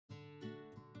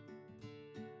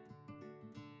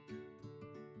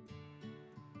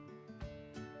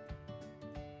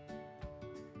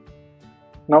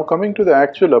Now coming to the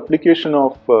actual application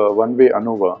of One Way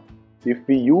ANOVA, if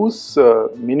we use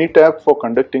Minitab for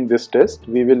conducting this test,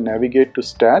 we will navigate to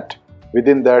Stat.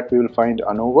 Within that we will find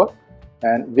ANOVA,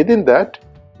 and within that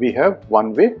we have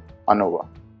One Way ANOVA.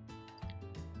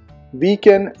 We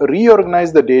can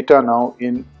reorganize the data now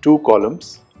in two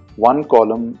columns. One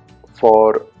column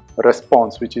for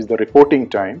response, which is the reporting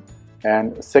time,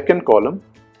 and second column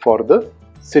for the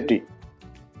city.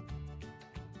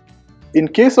 In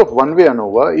case of One Way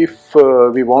ANOVA, if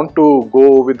we want to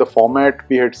go with the format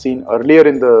we had seen earlier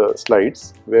in the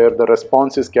slides, where the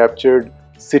response is captured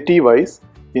city-wise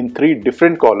in three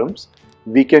different columns,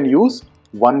 we can use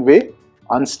One Way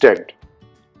Unstacked.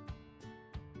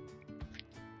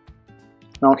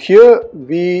 Now here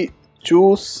we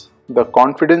choose the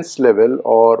confidence level,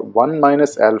 or 1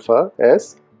 minus alpha,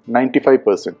 as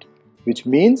 95%, which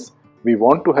means we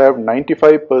want to have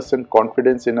 95%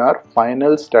 confidence in our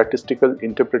final statistical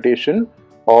interpretation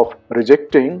of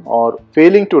rejecting or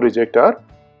failing to reject our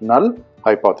null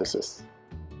hypothesis.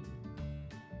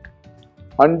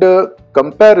 Under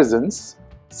comparisons,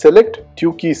 select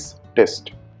Tukey's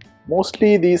test.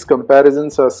 Mostly these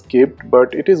comparisons are skipped,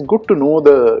 but it is good to know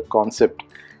the concept,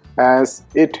 as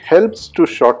it helps to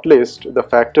shortlist the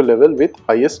factor level with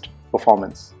highest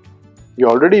performance. You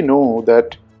already know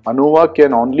that ANOVA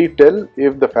can only tell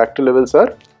if the factor levels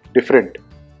are different.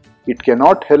 It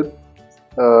cannot help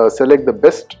select the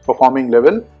best performing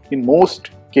level in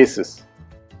most cases.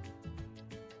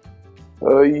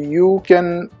 You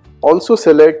can also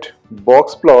select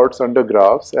box plots under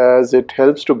graphs, as it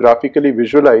helps to graphically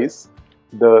visualize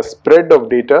the spread of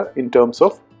data in terms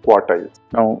of quartiles.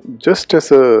 Now, just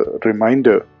as a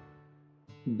reminder,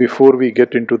 before we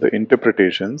get into the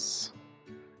interpretations,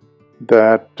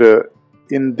 that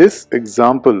in this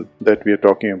example that we are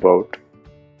talking about,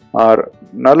 our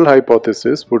null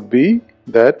hypothesis would be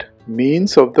that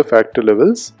means of the factor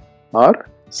levels are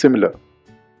similar.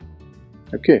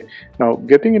 Okay, now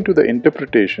getting into the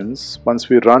interpretations, once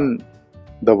we run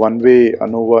the One Way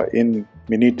ANOVA in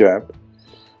Minitab,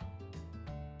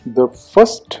 the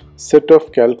first set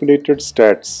of calculated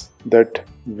stats that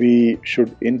we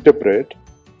should interpret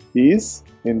is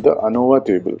in the ANOVA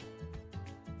table.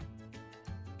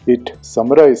 It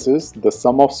summarizes the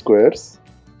sum of squares,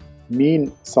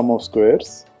 mean sum of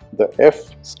squares, the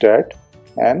F stat,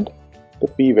 and the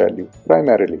p-value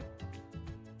primarily.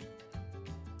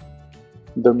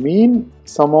 The mean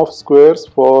sum of squares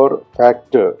for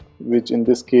factor, which in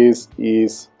this case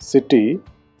is city,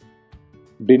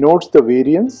 denotes the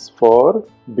variance for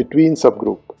between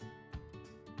subgroup,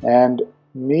 and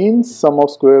mean sum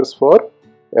of squares for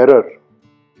error,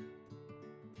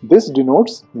 this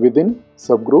denotes within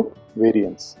subgroup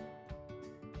variance.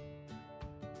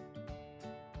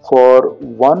 For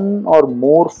one or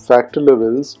more factor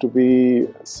levels to be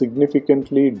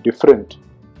significantly different,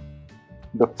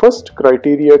 the first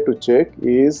criteria to check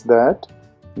is that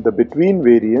the between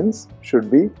variance should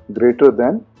be greater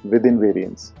than within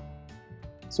variance.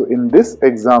 So in this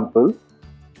example,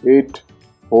 it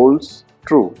holds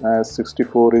true, as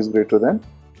 64 is greater than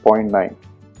 0.9.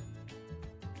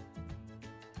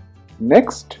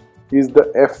 Next is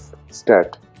the F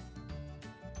stat,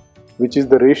 which is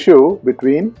the ratio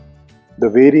between the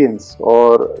variance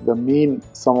or the mean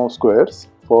sum of squares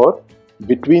for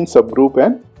between subgroup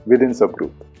and within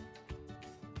subgroup.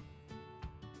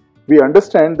 We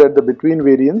understand that the between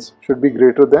variance should be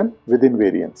greater than within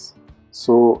variance.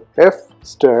 So F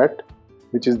stat,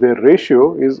 which is their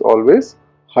ratio, is always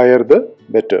higher the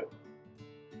better.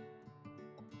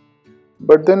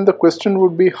 But then the question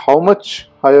would be, how much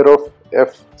higher of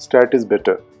F stat is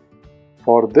better?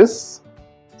 For this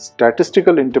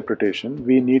statistical interpretation,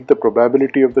 we need the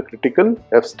probability of the critical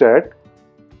F stat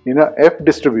in a F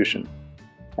distribution,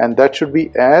 and that should be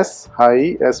as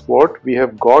high as what we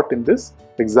have got in this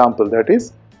example, that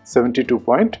is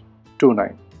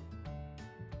 72.29.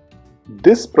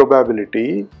 This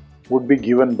probability would be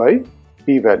given by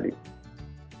p-value.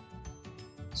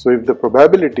 So if the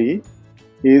probability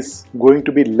is going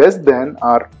to be less than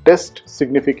our test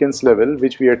significance level,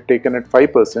 which we had taken at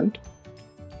 5%,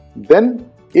 then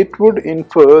it would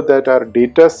infer that our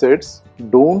data sets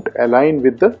don't align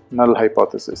with the null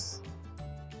hypothesis,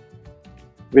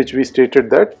 which we stated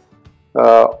that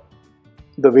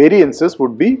the variances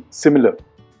would be similar.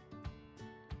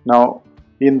 Now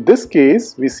in this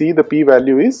case, we see the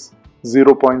p-value is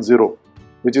 0.0,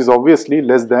 which is obviously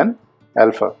less than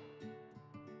alpha.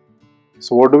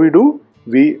 So what do?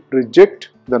 We reject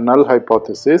the null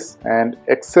hypothesis and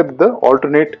accept the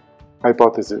alternate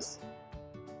hypothesis,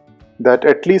 that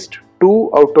at least 2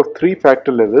 out of 3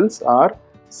 factor levels are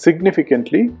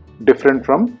significantly different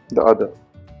from the other.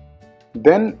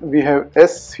 Then we have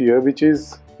S here, which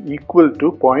is equal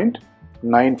to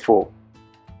 0.94.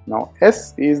 Now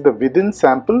S is the within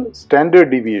sample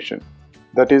standard deviation,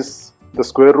 that is the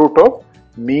square root of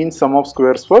mean sum of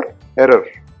squares for error,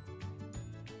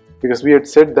 because we had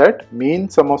said that mean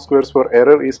sum of squares for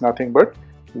error is nothing but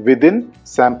within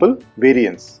sample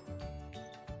variance.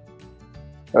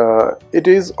 It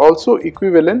is also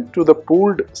equivalent to the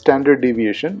pooled standard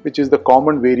deviation, which is the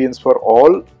common variance for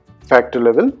all factor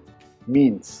level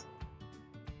means.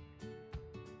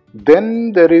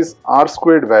 Then there is R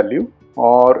squared value,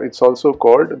 or it's also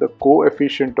called the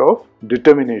coefficient of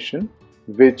determination,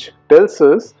 which tells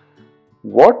us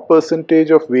what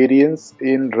percentage of variance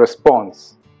in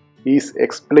response is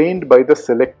explained by the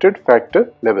selected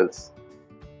factor levels.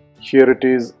 Here it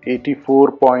is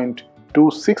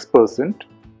 84.26%,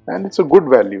 and it's a good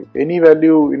value. Any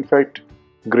value, in fact,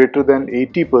 greater than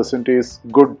 80% is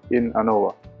good in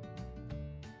ANOVA.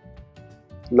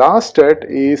 Last stat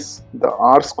is the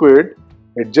R squared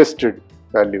adjusted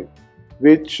value,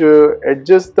 which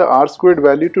adjusts the R squared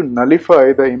value to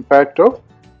nullify the impact of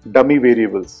dummy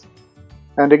variables.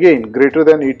 And again, greater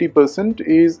than 80%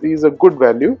 is a good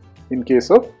value in case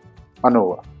of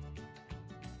ANOVA.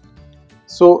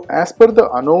 So as per the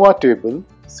ANOVA table,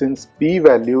 since p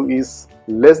value is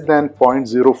less than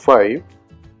 0.05,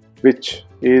 which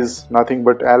is nothing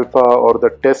but alpha or the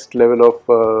test level of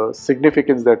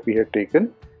significance that we had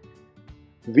taken,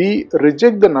 we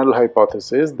reject the null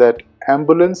hypothesis that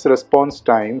ambulance response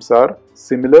times are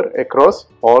similar across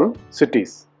all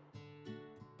cities,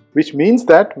 which means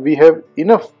that we have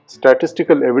enough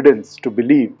statistical evidence to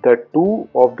believe that 2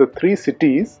 of the 3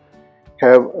 cities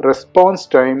have response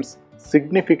times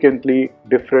significantly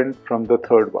different from the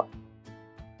third one.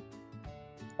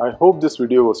 I hope this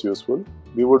video was useful.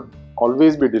 We would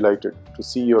always be delighted to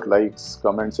see your likes,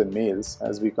 comments and mails,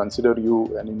 as we consider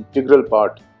you an integral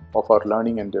part of our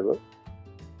learning endeavor.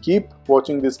 Keep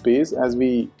watching this page as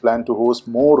we plan to host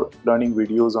more learning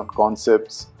videos on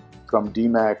concepts from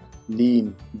DMAC,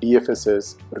 Lean,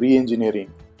 DFSS,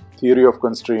 re-engineering, theory of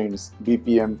constraints,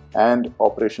 BPM and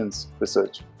operations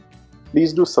research.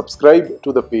 Please do subscribe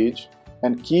to the page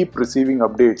and keep receiving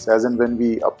updates as and when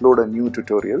we upload a new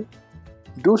tutorial.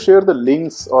 Do share the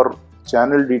links or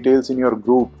channel details in your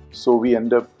group so we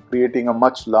end up creating a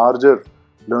much larger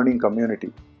learning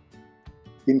community.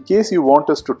 In case you want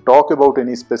us to talk about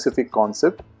any specific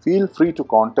concept, feel free to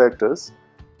contact us.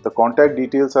 The contact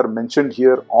details are mentioned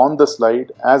here on the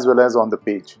slide as well as on the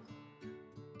page.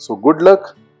 So good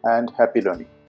luck and happy learning.